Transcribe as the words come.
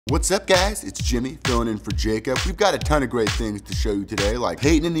What's up, guys? It's Jimmy filling in for Jacob. We've got a ton of great things to show you today, like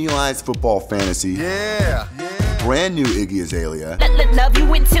Peyton and Eli's football fantasy. Yeah. Brand new Iggy Azalea. Love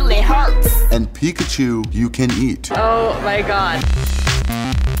you until it hurts. And Pikachu you can eat. Oh my god.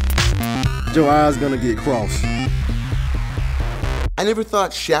 Your eye's gonna get crossed. I never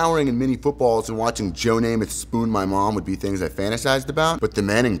thought showering in mini footballs and watching Joe Namath spoon my mom would be things I fantasized about, but the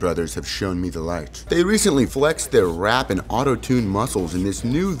Manning brothers have shown me the light. They recently flexed their rap and auto-tune muscles in this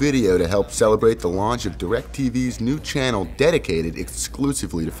new video to help celebrate the launch of DirecTV's new channel dedicated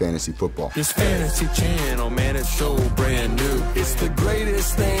exclusively to fantasy football. This fantasy channel, man, it's so brand new. It's the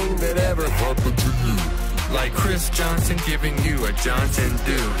greatest thing that ever happened to you. Like Chris Johnson giving you a Johnson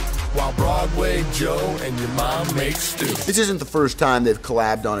do, while Broadway Joe and your mom make stew. This isn't the first time they've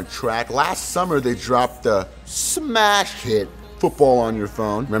collabed on a track. Last summer they dropped the smash hit Football on Your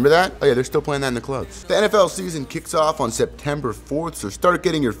Phone. Remember that? Oh yeah, they're still playing that in the clubs. The NFL season kicks off on September 4th, so start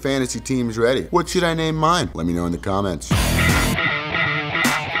getting your fantasy teams ready. What should I name mine? Let me know in the comments. It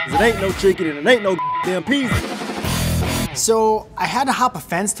ain't no chicken and it ain't no damn peas. So, I had to hop a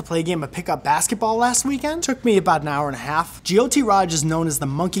fence to play a game of pickup basketball last weekend. Took me about an hour and a half. GMT Raj is known as the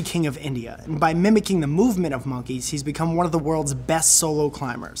Monkey King of India, and by mimicking the movement of monkeys, he's become one of the world's best solo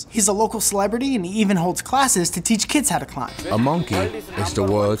climbers. He's a local celebrity, and he even holds classes to teach kids how to climb. A monkey is the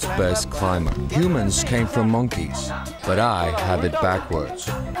world's best climber. Humans came from monkeys, but I have it backwards.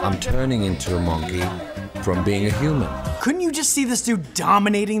 I'm turning into a monkey from being a human. Couldn't you just see this dude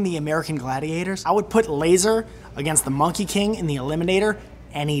dominating the American Gladiators? I would put Laser against the Monkey King in the Eliminator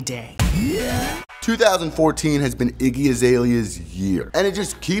any day. 2014 has been Iggy Azalea's year, and it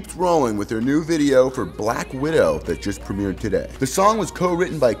just keeps rolling with her new video for Black Widow that just premiered today. The song was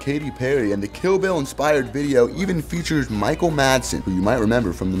co-written by Katy Perry, and the Kill Bill inspired video even features Michael Madsen, who you might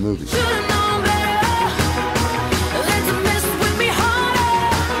remember from the movie.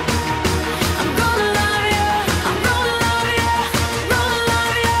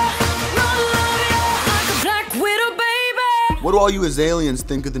 What do all you Azaleans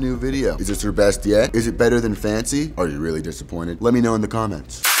think of the new video? Is this her best yet? Is it better than Fancy? Are you really disappointed? Let me know in the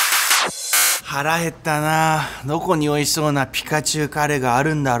comments. 腹減ったな。どこに美味しそうなピカチュウカレーがあ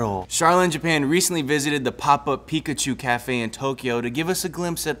るんだろう。Charlotte in Japan recently visited the pop-up Pikachu cafe in Tokyo to give us a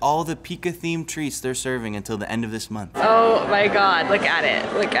glimpse at all the Pika-themed treats they're serving until the end of this month. Oh my god, look at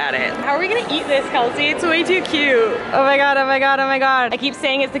it, look at it. How are we gonna eat this, Kelsey? It's way too cute. Oh my god, oh my god, oh my god. I keep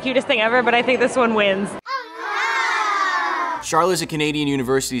saying it's the cutest thing ever, but I think this one wins. Charlotte is a Canadian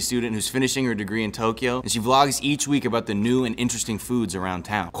university student who's finishing her degree in Tokyo, and she vlogs each week about the new and interesting foods around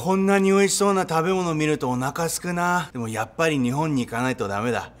town. こんなに美味しそうな食べ物見るとお腹すくな。でもやっぱり日本に行かないとダ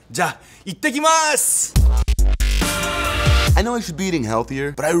メだ。じゃあ、行ってきます！ I know I should be eating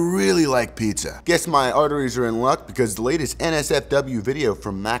healthier, but I really like pizza. Guess my arteries are in luck because the latest NSFW video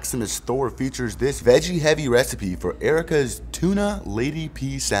from Maximus Thor features this veggie-heavy recipe for Erica's tuna lady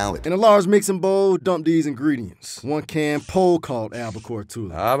pea salad. In a large mixing bowl, dump these ingredients. 1 can pole called albacore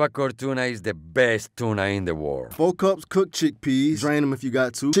tuna. Albacore tuna is the best tuna in the world. 4 cups cooked chickpeas. Drain them if you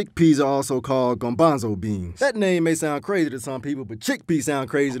got to. Chickpeas are also called garbanzo beans. That name may sound crazy to some people, but chickpeas sound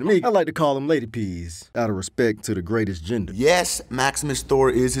crazy to me. I like to call them lady peas, out of respect to the greatest gender. Yes, Maximus Thor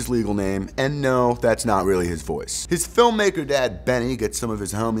is his legal name, and no, that's not really his voice. His filmmaker dad, Benny, gets some of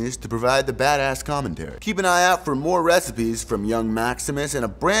his homies to provide the badass commentary. Keep an eye out for more recipes from young Maximus and a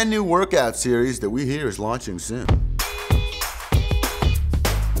brand new workout series that we hear is launching soon.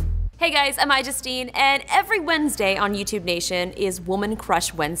 Hey guys, I'm iJustine, and every Wednesday on YouTube Nation is Woman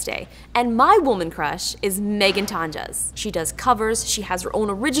Crush Wednesday. And my woman crush is Megan Tanjas. She does covers, she has her own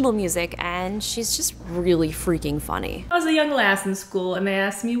original music, and she's just really freaking funny. I was a young lass in school and they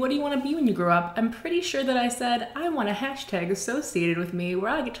asked me, what do you want to be when you grow up? I'm pretty sure that I said, I want a hashtag associated with me where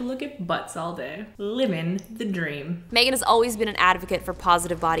I get to look at butts all day. Living the dream. Megan has always been an advocate for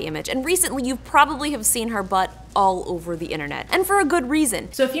positive body image, and recently you probably have seen her butt all over the internet, and for a good reason.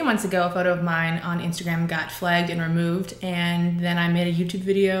 So a few months ago, a photo of mine on Instagram got flagged and removed, and then I made a YouTube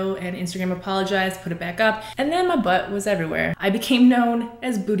video and Instagram apologized, put it back up, and then my butt was everywhere. I became known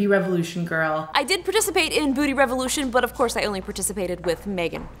as Booty Revolution Girl. I did participate in Booty Revolution, but of course I only participated with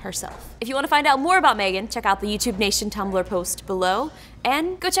Megan herself. If you want to find out more about Megan, check out the YouTube Nation Tumblr post below,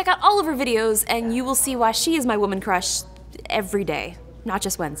 and go check out all of her videos, and you will see why she is my woman crush every day. Not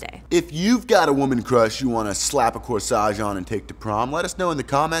just Wednesday. If you've got a woman crush you want to slap a corsage on and take to prom, let us know in the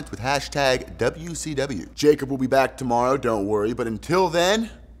comments with hashtag WCW. Jacob will be back tomorrow, don't worry, but until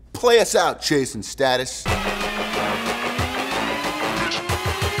then, play us out, Chasing Status.